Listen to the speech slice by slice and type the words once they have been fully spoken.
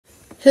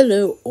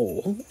Hello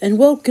all, and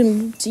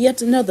welcome to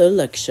yet another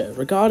lecture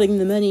regarding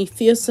the many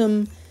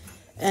fearsome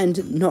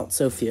and not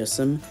so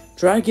fearsome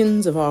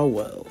dragons of our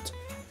world.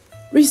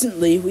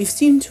 Recently, we've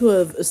seemed to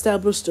have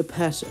established a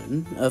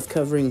pattern of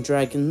covering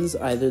dragons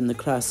either in the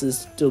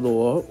classes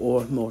Dolor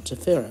or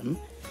Mortiferum.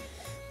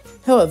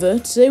 However,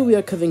 today we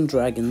are covering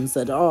dragons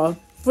that are,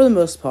 for the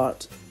most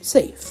part,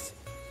 safe.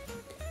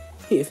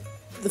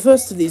 The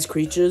first of these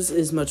creatures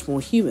is much more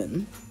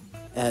human,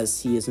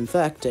 as he is in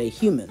fact a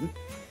human,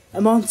 a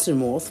monster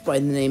morph by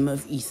the name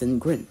of Ethan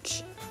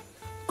Grinch.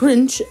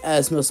 Grinch,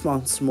 as most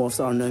monster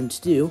morphs are known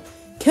to do,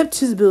 kept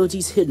his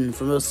abilities hidden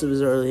for most of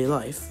his early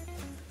life.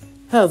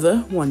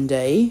 However, one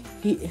day,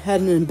 he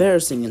had an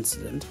embarrassing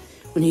incident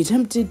when he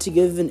attempted to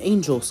give an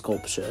angel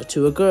sculpture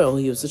to a girl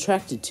he was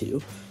attracted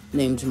to,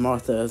 named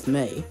Martha of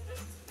May.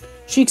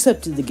 She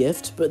accepted the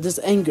gift, but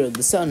this angered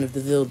the son of the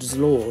village's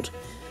lord,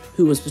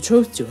 who was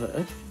betrothed to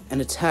her,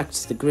 and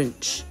attacked the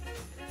Grinch.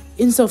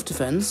 In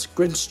self-defense,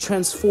 Grinch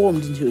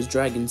transformed into his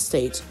dragon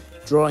state,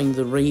 drawing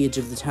the rage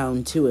of the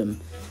town to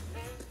him.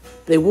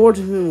 They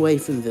warded him away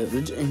from the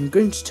village, and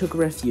Grinch took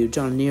refuge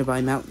on a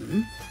nearby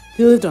mountain.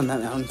 He lived on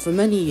that mountain for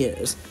many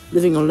years,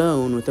 living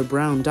alone with a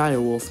brown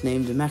direwolf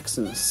named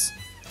Maximus.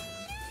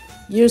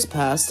 Years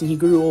passed, and he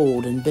grew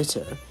old and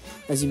bitter,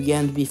 as he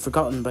began to be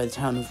forgotten by the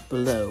town of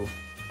below.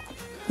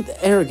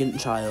 The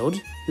arrogant child,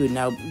 who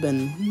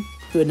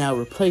had now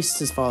replaced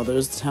his father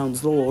as the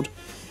town's lord,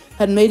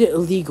 had made it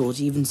illegal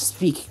to even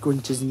speak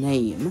Grinch's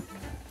name.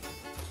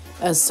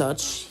 As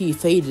such, he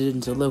faded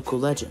into local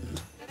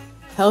legend.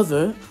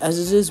 However, as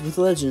it is with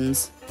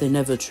legends, they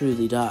never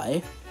truly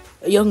die.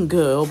 A young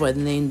girl by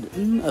the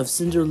name of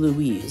Cinder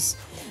Louise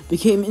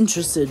became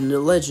interested in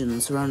the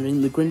legend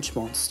surrounding the Grinch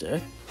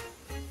monster,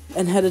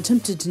 and had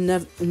attempted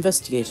to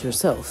investigate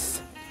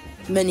herself.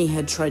 Many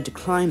had tried to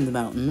climb the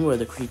mountain where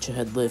the creature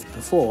had lived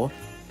before,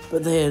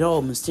 but they had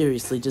all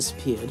mysteriously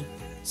disappeared.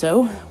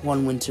 So,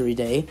 one wintry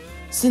day,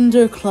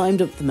 Cinder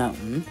climbed up the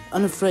mountain,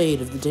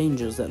 unafraid of the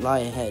dangers that lie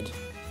ahead.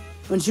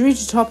 When she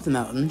reached the top of the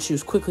mountain, she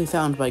was quickly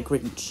found by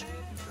Grinch,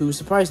 who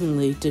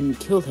surprisingly didn't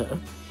kill her.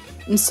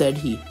 Instead,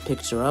 he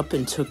picked her up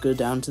and took her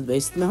down to the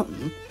base of the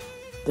mountain.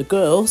 The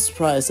girl,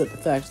 surprised at the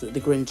fact that the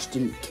Grinch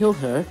didn't kill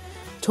her,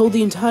 told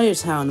the entire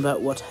town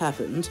about what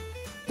happened,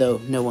 though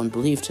no one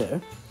believed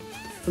her.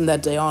 From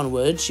that day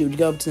onward, she would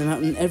go up to the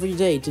mountain every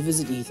day to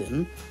visit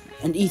Ethan,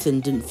 and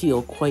Ethan didn't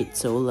feel quite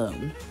so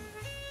alone.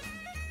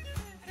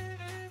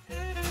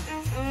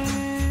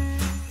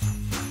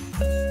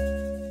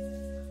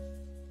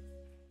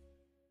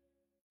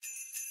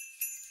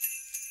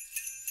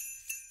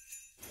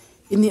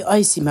 In the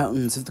icy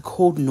mountains of the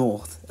cold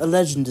north, a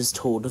legend is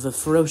told of a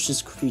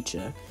ferocious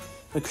creature,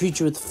 a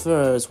creature with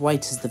fur as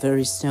white as the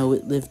very snow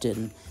it lived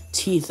in,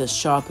 teeth as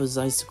sharp as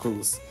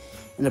icicles,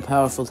 and a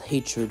powerful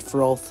hatred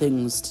for all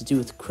things to do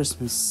with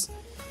Christmas.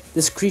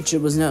 This creature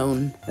was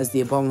known as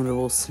the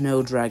abominable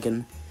snow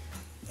dragon.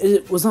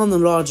 It was on the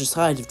larger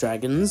side of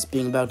dragons,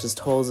 being about as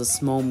tall as a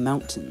small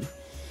mountain.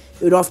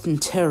 It would often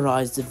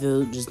terrorize the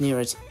villages near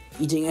it,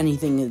 eating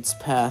anything in its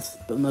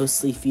path, but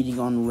mostly feeding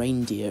on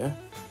reindeer.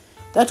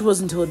 That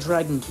was until a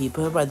dragon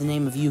keeper by the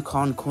name of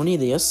Yukon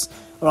Cornelius,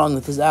 along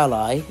with his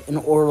ally, an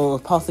oral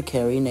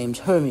apothecary named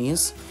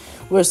Hermes,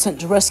 were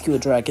sent to rescue a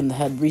dragon that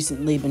had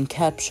recently been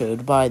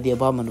captured by the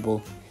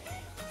Abominable.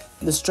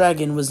 This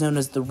dragon was known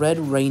as the Red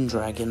Rain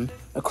Dragon,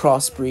 a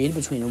crossbreed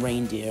between a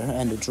reindeer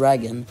and a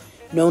dragon,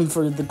 known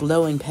for the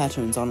glowing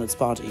patterns on its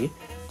body.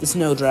 The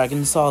snow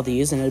dragon saw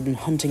these and had been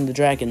hunting the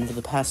dragon for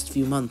the past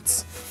few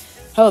months.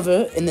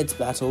 However, in its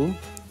battle,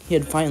 he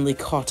had finally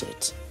caught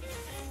it.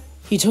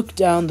 He took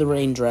down the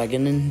rain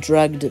dragon and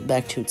dragged it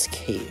back to its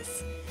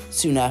cave.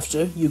 Soon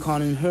after,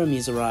 Yukon and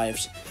Hermes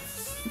arrived.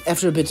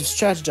 After a bit of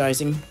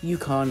strategizing,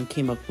 Yukon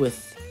came up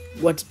with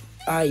what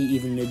I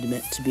even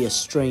admit to be a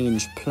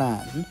strange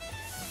plan.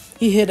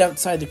 He hid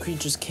outside the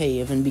creature's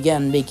cave and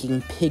began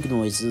making pig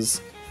noises.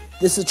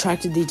 This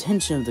attracted the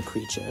attention of the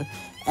creature,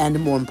 and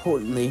more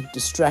importantly,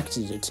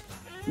 distracted it.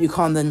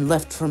 Yukon then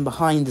leapt from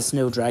behind the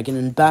snow dragon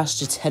and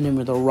bashed its head in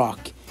with a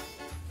rock.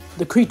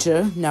 The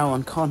creature, now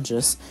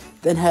unconscious,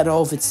 then had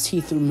all of its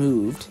teeth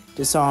removed,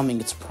 disarming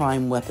its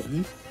prime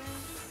weapon.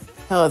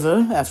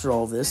 However, after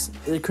all this,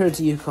 it occurred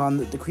to Yukon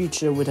that the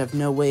creature would have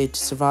no way to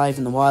survive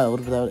in the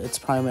wild without its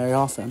primary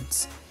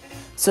offense.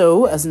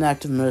 So, as an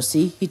act of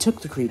mercy, he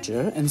took the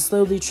creature and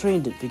slowly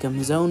trained it to become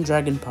his own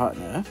dragon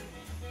partner.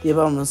 The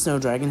abominable snow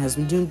dragon has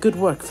been doing good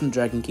work for the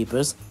Dragon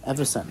Keepers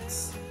ever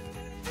since.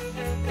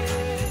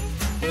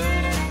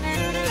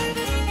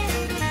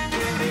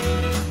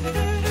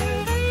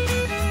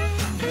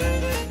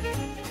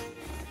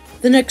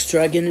 The next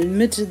dragon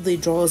admittedly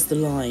draws the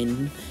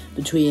line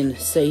between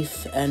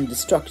safe and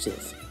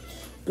destructive,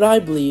 but I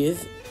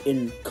believe,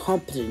 in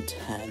competent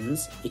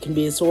hands, it can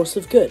be a source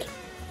of good,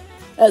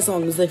 as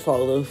long as they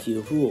follow a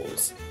few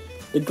rules.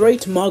 The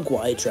Great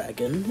Mogwai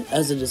Dragon,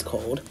 as it is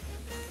called,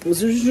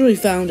 was originally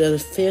found at a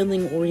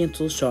failing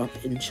oriental shop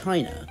in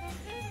China,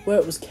 where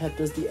it was kept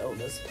as the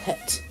owner's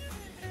pet.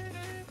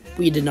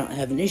 We did not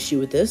have an issue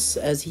with this,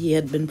 as he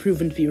had been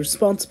proven to be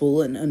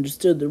responsible and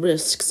understood the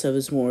risks of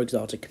his more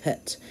exotic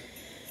pet.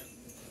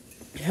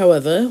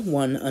 However,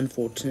 one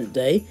unfortunate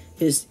day,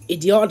 his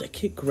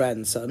idiotic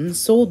grandson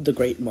sold the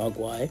great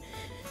Mogwai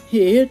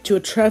here to a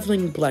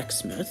traveling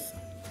blacksmith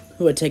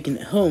who had taken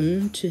it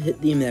home to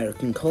hit the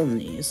American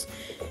colonies,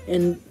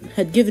 and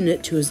had given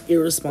it to his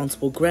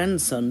irresponsible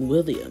grandson,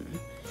 William.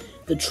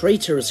 The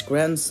traitorous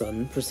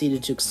grandson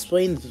proceeded to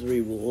explain the 3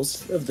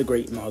 rules of the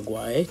Great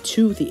Mogwai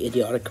to the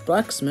idiotic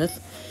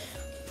blacksmith,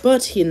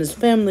 but he and his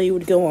family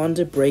would go on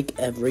to break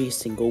every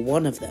single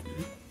one of them.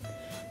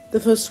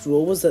 The first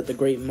rule was that the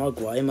Great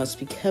Mogwai must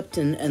be kept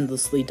in an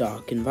endlessly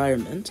dark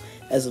environment,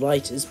 as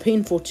light is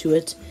painful to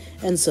it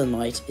and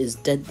sunlight is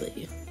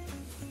deadly.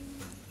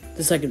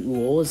 The second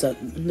rule is that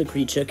the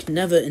creature can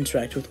never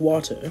interact with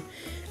water,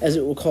 as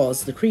it will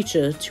cause the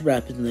creature to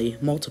rapidly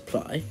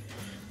multiply.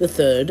 The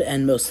third,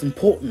 and most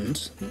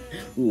important,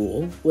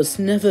 rule was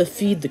to never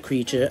feed the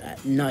creature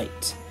at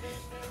night.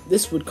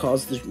 This would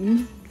cause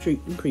the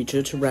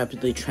creature to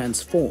rapidly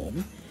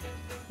transform.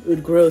 It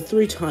would grow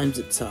 3 times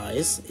its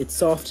size, its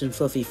soft and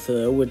fluffy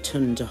fur would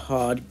turn into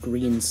hard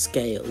green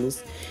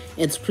scales,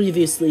 and its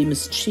previously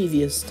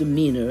mischievous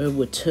demeanor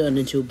would turn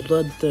into a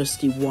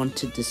bloodthirsty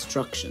wanted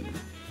destruction.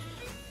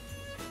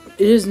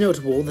 It is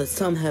notable that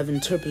some have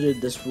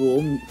interpreted this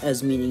rule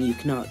as meaning you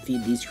cannot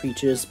feed these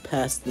creatures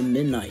past the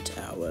midnight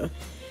hour.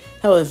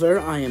 However,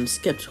 I am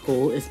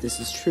skeptical if this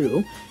is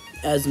true,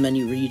 as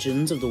many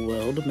regions of the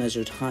world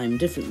measure time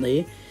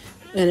differently,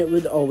 and it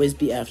would always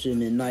be after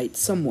midnight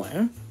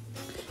somewhere.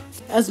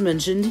 As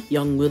mentioned,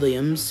 young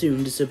William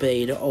soon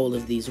disobeyed all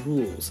of these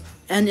rules,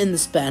 and in the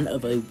span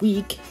of a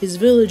week, his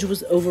village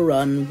was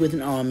overrun with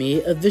an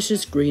army of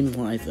vicious green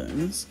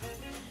wyverns.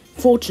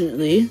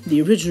 Fortunately,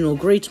 the original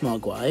Great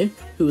Mogwai,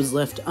 who was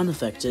left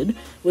unaffected,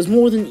 was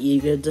more than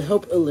eager to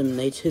help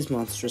eliminate his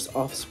monstrous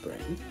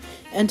offspring,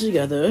 and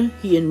together,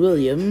 he and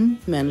William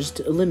managed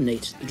to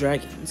eliminate the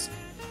dragons.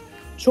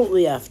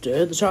 Shortly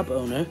after, the shop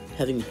owner,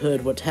 having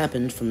heard what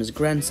happened from his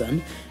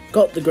grandson,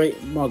 got the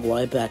Great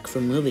Mogwai back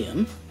from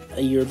William.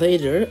 A year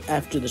later,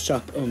 after the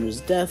shop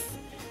owner's death,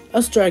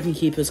 us dragon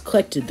keepers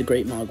collected the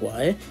Great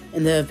Mogwai,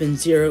 and there have been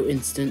 0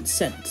 incidents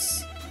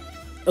since.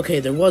 Okay,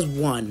 there was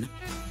one.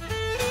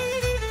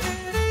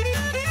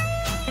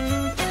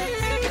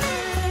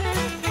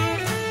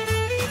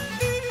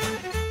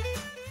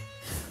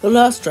 The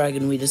last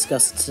dragon we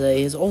discussed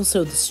today is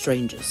also the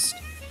strangest.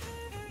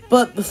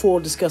 But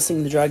before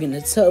discussing the dragon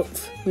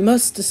itself, we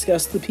must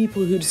discuss the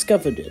people who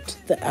discovered it,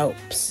 the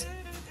Alps.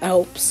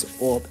 Alps,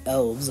 or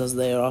elves as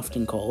they are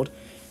often called,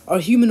 are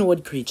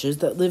humanoid creatures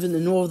that live in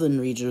the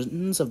northern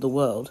regions of the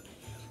world.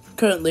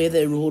 Currently,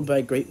 they are ruled by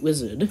a great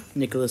wizard,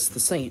 Nicholas the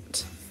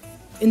Saint.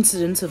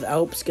 Incidents of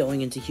Alps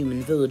going into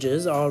human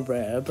villages are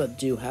rare, but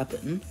do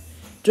happen.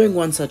 During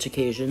one such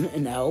occasion,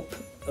 an Alp,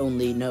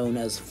 only known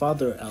as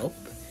Father Alp,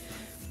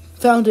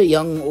 found a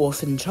young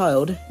orphan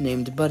child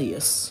named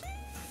Buddius.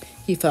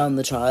 He found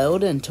the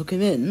child and took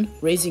him in,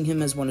 raising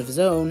him as one of his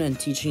own and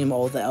teaching him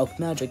all the Alp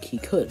magic he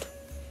could.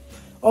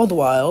 All the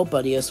while,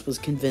 Buddius was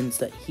convinced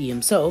that he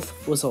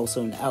himself was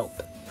also an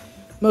Alp,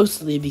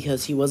 mostly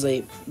because he was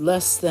a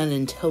less than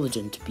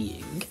intelligent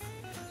being.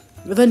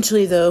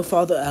 Eventually, though,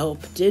 Father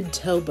Alp did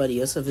tell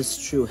Buddius of his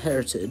true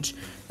heritage,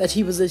 that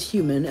he was a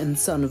human and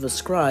son of a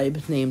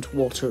scribe named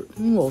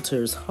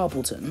Walters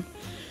Hobbleton,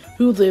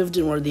 who lived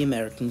in one of the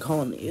American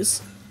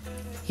colonies.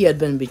 He had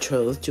been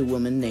betrothed to a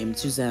woman named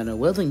Susanna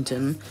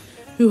Wellington,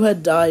 who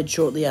had died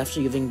shortly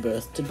after giving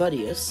birth to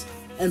Buddius,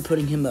 and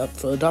putting him up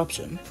for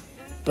adoption.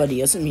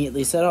 Buddius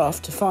immediately set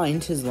off to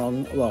find his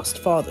long-lost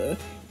father,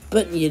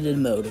 but needed a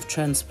mode of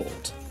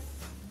transport.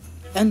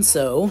 And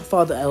so,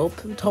 Father Alp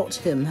taught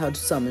him how to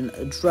summon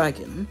a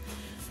dragon.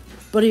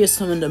 Buddius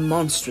summoned a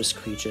monstrous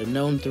creature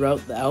known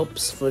throughout the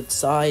Alps for its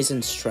size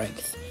and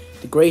strength,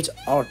 the great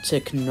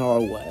Arctic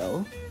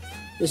narwhal.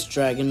 This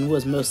dragon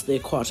was mostly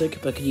aquatic,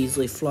 but could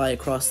easily fly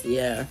across the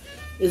air.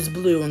 It is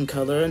blue in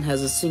color and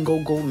has a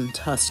single golden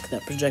tusk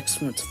that projects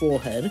from its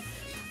forehead,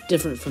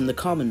 different from the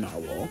common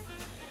narwhal.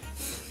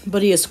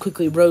 Buddius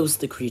quickly rose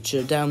the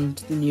creature down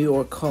to the New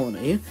York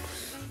colony.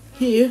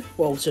 He,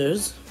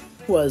 Walters,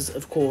 was,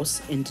 of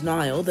course, in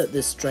denial that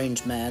this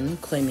strange man,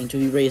 claiming to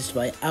be raised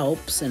by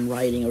Alps and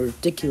riding a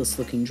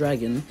ridiculous-looking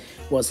dragon,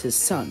 was his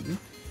son.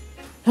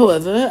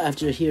 However,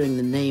 after hearing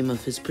the name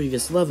of his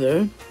previous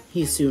lover,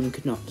 he soon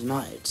could not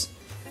deny it.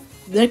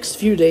 The next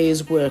few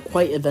days were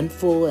quite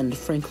eventful, and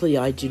frankly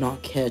I do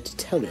not care to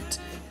tell it,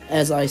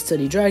 as I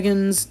study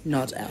dragons,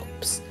 not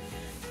Alps.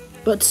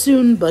 But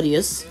soon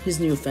Buddius, his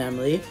new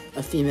family,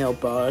 a female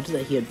bard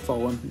that he had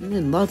fallen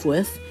in love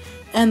with,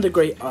 and the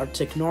great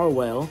Arctic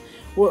narwhal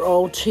were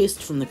all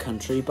chased from the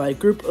country by a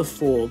group of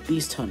 4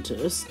 beast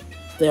hunters.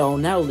 They all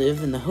now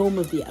live in the home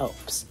of the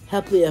Alps,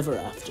 happily ever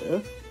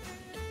after.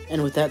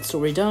 And with that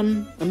story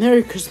done, a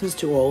Merry Christmas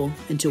to all,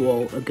 and to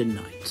all a good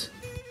night.